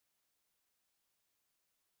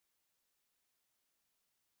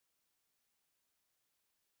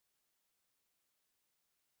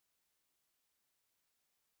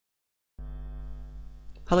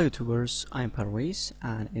Hello YouTubers, I'm Parvez,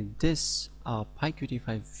 and in this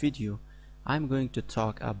PyQt5 video I'm going to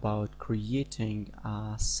talk about creating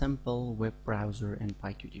a simple web browser in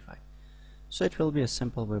PyQt5. So it will be a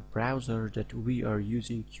simple web browser that we are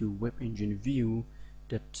using QWebEngine view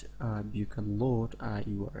that you can load a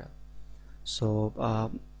URL.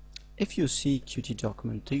 So if you see Qt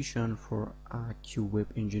documentation for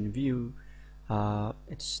QWebEngine view,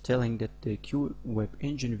 it's telling that the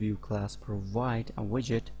QWebEngine view class provide a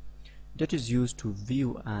widget that is used to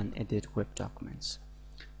view and edit web documents.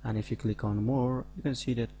 And if you click on more, you can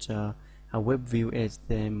see that a web view is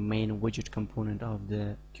the main widget component of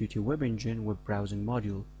the PyQtWebEngine web browsing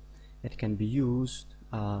module. It can be used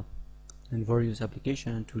in various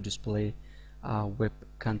applications to display web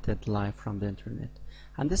content live from the internet.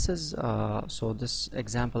 And this is so this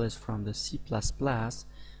example is from the C++.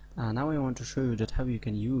 Now I want to show you that how you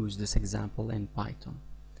can use this example in Python.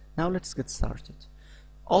 Now let's get started.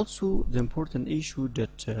 Also, the important issue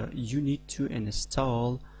that you need to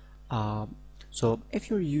install, so if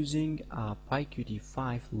you're using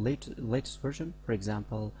PyQt5 latest version, for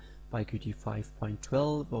example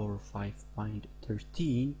PyQt5.12 or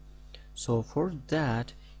 5.13, so for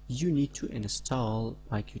that you need to install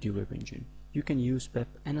PyQtWebEngine. You can use pip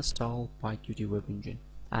install PyQtWebEngine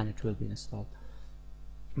and it will be installed.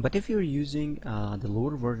 But if you're using the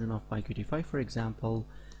lower version of PyQt5, for example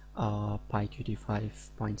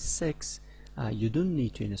PyQt5.6, you don't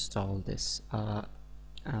need to install this.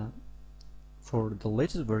 For the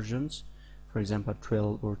latest versions, for example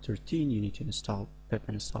 12 or 13, you need to install pip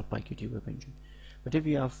install PyQtWebEngine. But if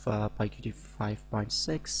you have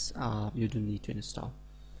PyQt5.6, you don't need to install.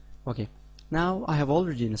 Okay, now I have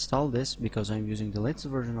already installed this because I'm using the latest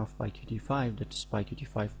version of PyQt5, that is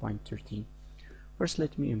PyQt5.13. First,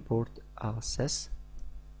 let me import sys,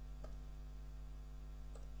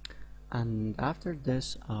 and after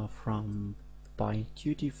this from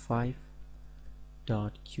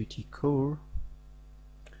PyQt5.Qt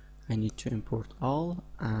I need to import all,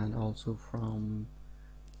 and also from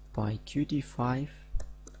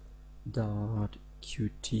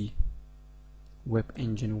PyQt5.QtWebEngine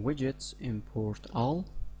widgets import all,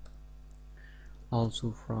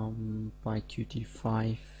 also from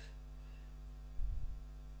PyQt5.Qt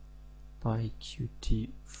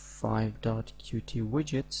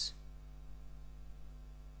widgets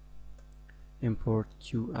import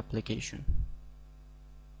GUI application.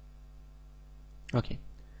 Okay,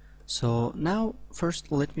 so now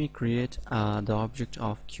first let me create the object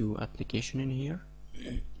of GUI application in here,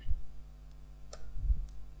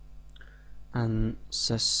 and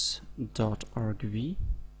sys.argv.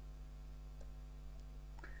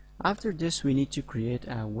 After this we need to create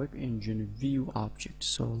a WebEngine view object,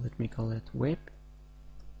 so let me call it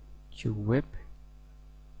QWebEngine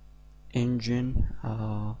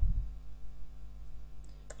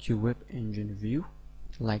view,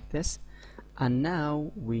 like this. And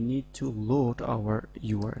now we need to load our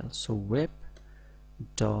URL, so web.load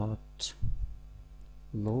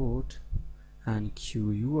and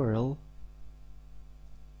QURL,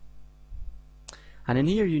 and in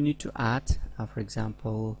here you need to add for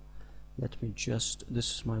example, let me just,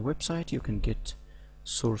 this is my website, you can get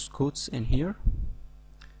source codes in here,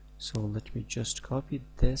 so let me just copy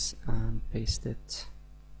this and paste it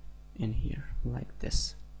in here like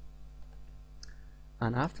this.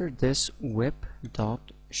 And after this,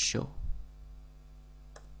 web.show.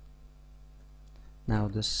 Now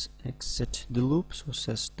this exit the loop, so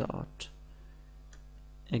sys.exit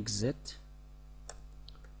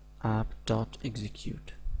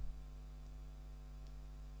app.execute.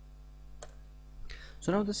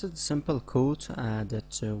 So now this is the simple code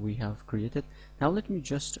that we have created. Now let me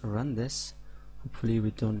just run this. Hopefully we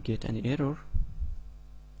don't get any error.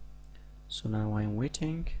 So now I'm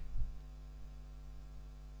waiting.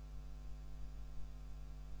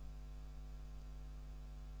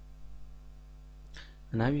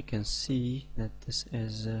 And now you can see that this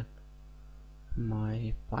is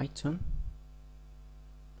my Python.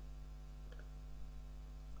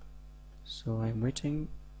 So I'm waiting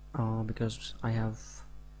because I have,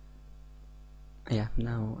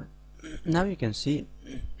 now you can see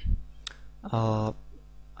I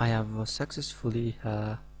have successfully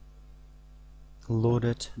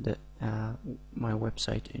loaded the my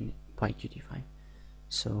website in PyQt5.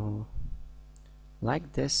 So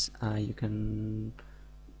like this you can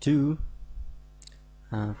do,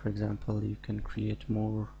 for example, you can create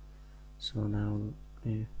more. So now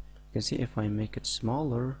you can see if I make it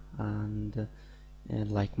smaller and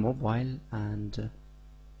like mobile, and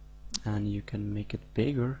you can make it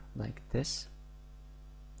bigger like this.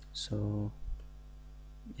 So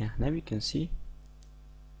yeah, now you can see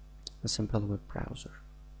a simple web browser.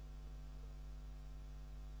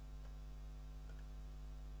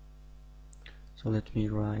 So let me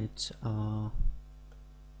write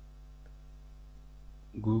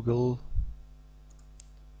google.com,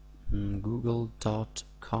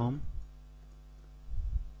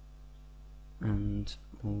 and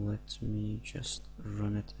let me just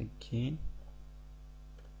run it again.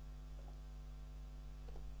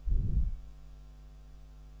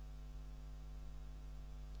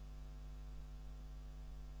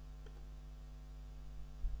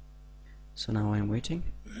 So now I'm waiting.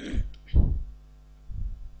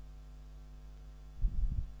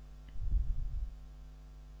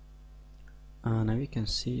 Now you can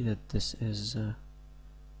see that this is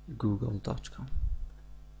google.com.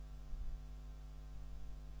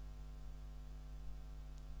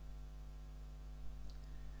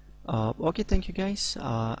 Okay, thank you guys.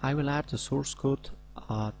 I will add the source code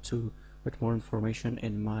to with more information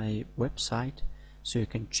in my website, so you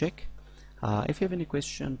can check. If you have any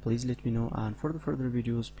question, please let me know, and for the further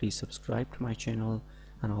videos please subscribe to my channel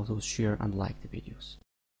and also share and like the videos.